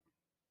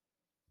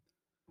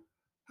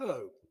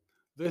Hello,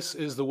 this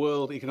is the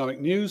World Economic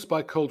News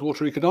by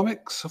Coldwater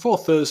Economics for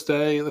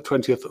Thursday, the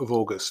 20th of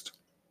August.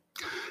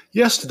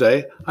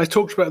 Yesterday, I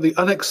talked about the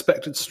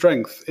unexpected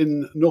strength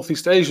in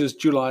Northeast Asia's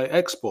July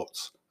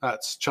exports.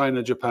 That's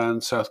China, Japan,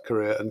 South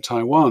Korea, and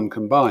Taiwan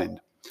combined.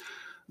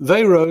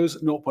 They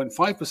rose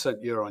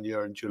 0.5%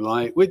 year-on-year in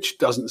July, which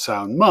doesn't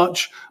sound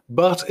much,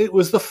 but it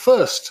was the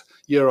first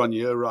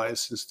year-on-year rise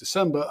since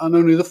December and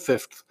only the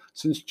fifth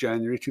since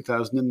January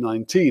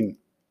 2019.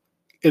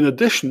 In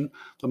addition,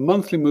 the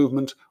monthly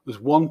movement was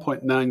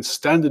 1.9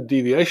 standard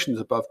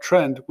deviations above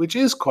trend, which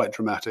is quite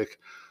dramatic,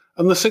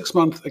 and the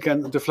 6-month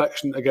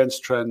deflection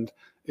against trend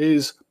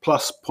is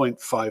plus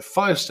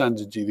 0.55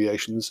 standard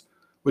deviations,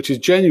 which is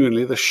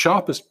genuinely the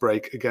sharpest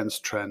break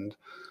against trend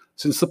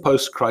since the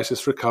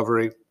post-crisis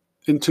recovery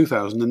in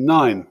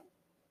 2009.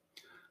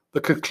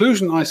 The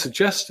conclusion I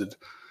suggested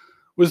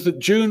was that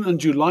June and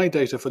July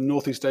data for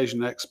Northeast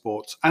Asian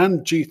exports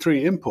and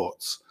G3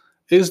 imports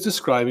is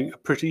describing a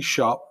pretty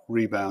sharp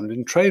rebound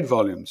in trade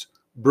volumes,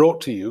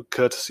 brought to you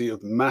courtesy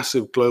of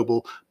massive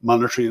global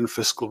monetary and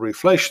fiscal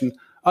reflation,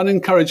 and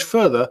encouraged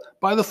further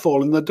by the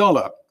fall in the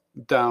dollar,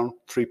 down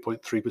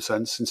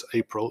 3.3% since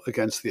April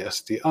against the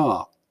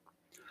SDR.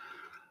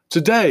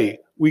 Today,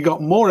 we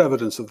got more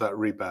evidence of that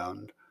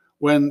rebound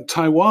when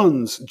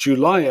Taiwan's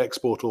July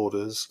export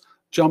orders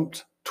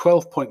jumped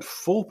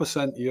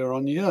 12.4%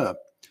 year-on-year,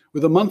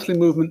 with a monthly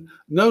movement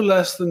no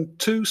less than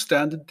 2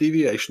 standard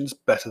deviations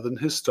better than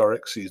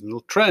historic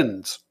seasonal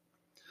trends.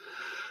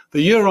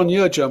 The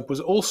year-on-year jump was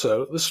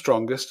also the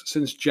strongest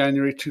since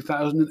January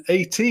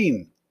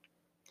 2018.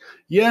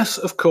 Yes,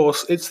 of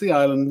course, it's the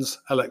island's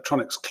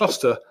electronics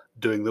cluster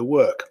doing the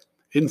work.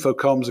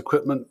 Infocom's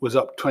equipment was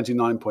up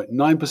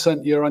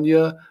 29.9%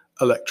 year-on-year,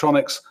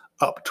 electronics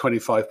up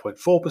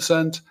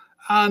 25.4%,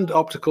 and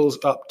opticals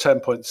up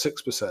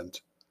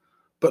 10.6%.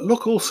 But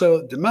look also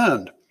at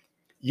demand.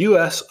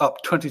 US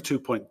up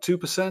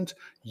 22.2%,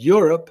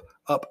 Europe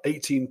up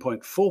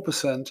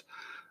 18.4%,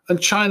 and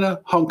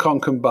China, Hong Kong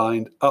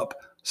combined up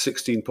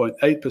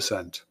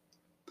 16.8%.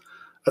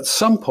 At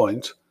some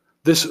point,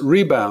 this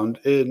rebound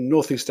in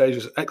Northeast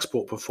Asia's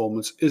export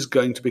performance is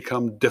going to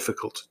become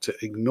difficult to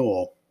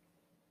ignore.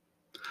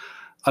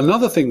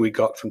 Another thing we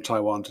got from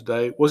Taiwan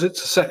today was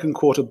its second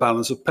quarter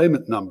balance of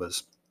payment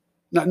numbers.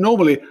 Now,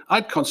 normally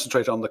I'd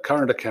concentrate on the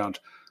current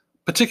account,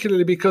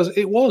 particularly because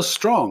it was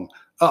strong,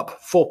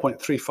 up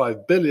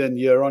 4.35 billion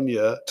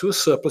year-on-year to a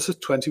surplus of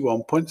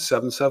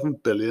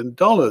 $21.77 billion,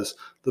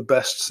 the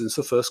best since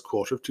the first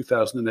quarter of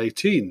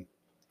 2018.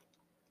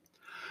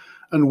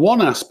 And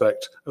one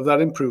aspect of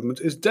that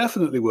improvement is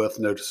definitely worth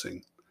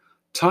noticing.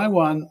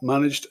 Taiwan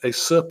managed a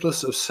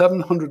surplus of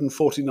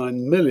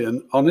 749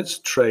 million on its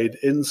trade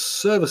in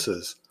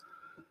services.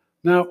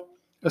 Now,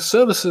 a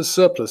services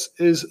surplus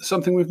is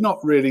something we've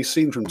not really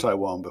seen from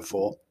Taiwan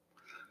before.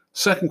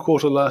 Second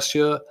quarter last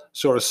year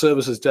saw a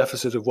services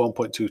deficit of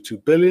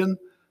 1.22 billion.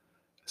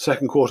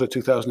 Second quarter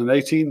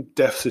 2018,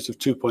 deficit of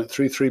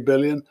 2.33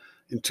 billion.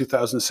 In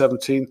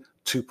 2017,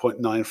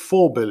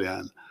 2.94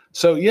 billion.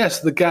 So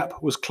yes, the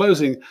gap was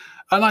closing,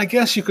 and I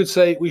guess you could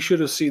say we should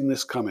have seen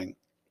this coming.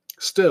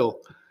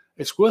 Still,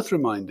 it's worth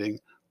reminding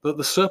that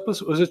the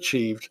surplus was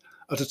achieved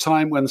at a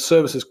time when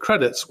services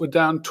credits were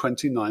down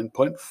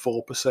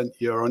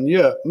 29.4%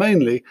 year-on-year,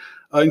 mainly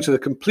owing to the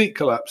complete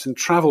collapse in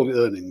travel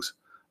earnings,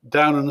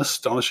 down an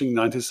astonishing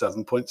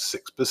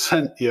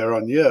 97.6%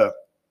 year-on-year.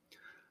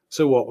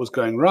 So what was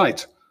going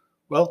right?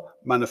 Well,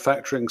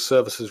 manufacturing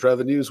services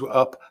revenues were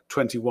up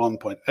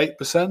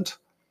 21.8%,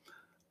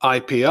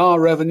 IPR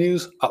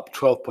revenues up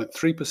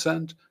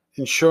 12.3%,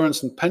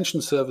 insurance and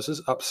pension services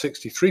up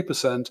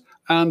 63%,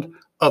 and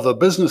other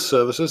business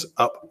services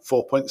up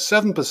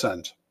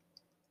 4.7%.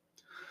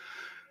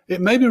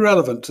 It may be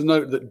relevant to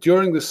note that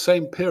during this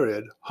same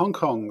period, Hong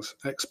Kong's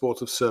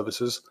export of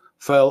services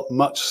fell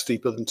much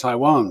steeper than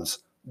Taiwan's,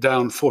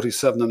 down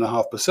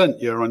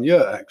 47.5%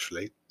 year-on-year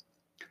actually.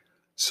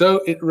 So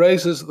it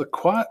raises the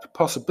quiet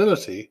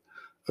possibility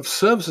of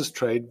services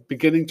trade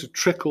beginning to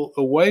trickle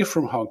away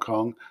from Hong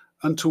Kong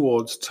and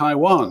towards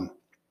Taiwan.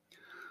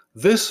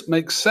 This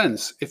makes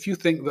sense if you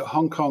think that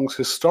Hong Kong's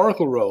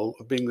historical role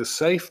of being the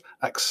safe,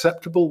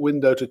 acceptable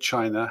window to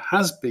China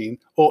has been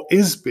or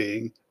is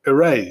being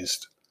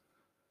erased.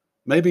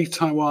 Maybe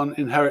Taiwan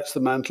inherits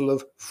the mantle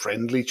of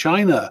friendly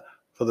China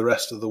for the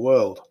rest of the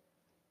world.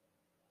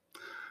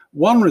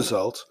 One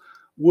result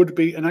would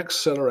be an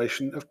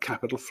acceleration of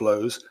capital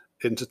flows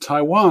into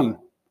Taiwan.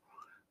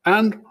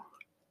 And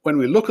when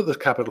we look at the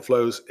capital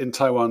flows in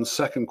Taiwan's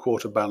second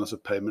quarter balance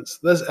of payments,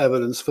 there's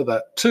evidence for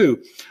that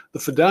too. The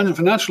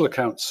financial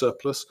account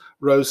surplus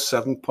rose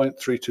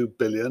 7.32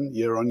 billion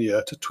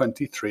year-on-year to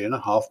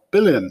 23.5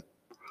 billion,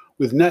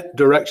 with net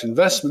direct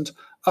investment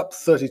up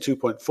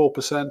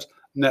 32.4%,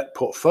 net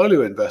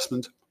portfolio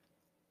investment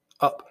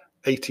up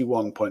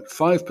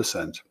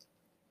 81.5%.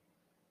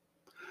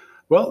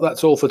 Well,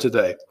 that's all for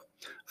today.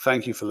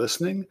 Thank you for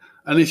listening,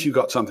 and if you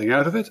got something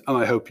out of it, and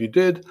I hope you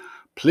did,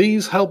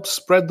 please help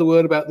spread the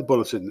word about the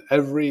bulletin.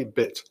 Every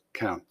bit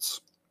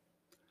counts.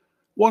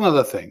 One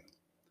other thing.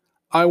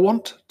 I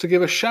want to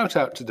give a shout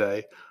out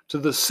today to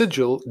the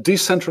Sigil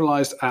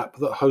decentralized app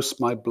that hosts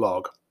my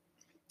blog.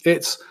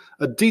 It's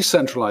a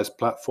decentralized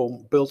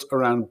platform built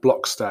around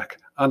Blockstack,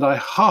 and I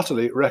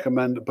heartily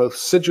recommend both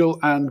Sigil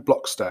and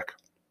Blockstack.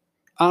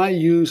 I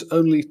use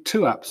only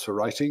 2 apps for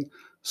writing.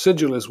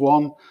 Sigil is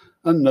one,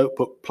 and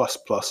Notebook++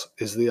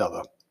 is the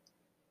other.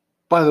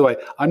 By the way,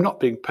 I'm not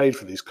being paid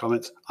for these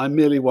comments. I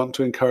merely want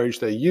to encourage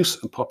their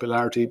use and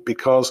popularity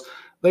because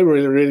they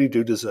really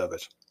do deserve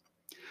it.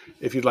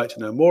 If you'd like to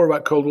know more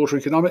about cold water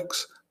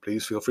economics,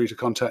 please feel free to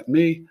contact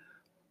me,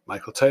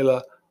 Michael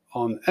Taylor,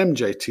 on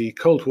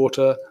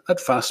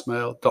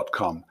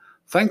mjtcoldwater@fastmail.com.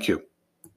 Thank you.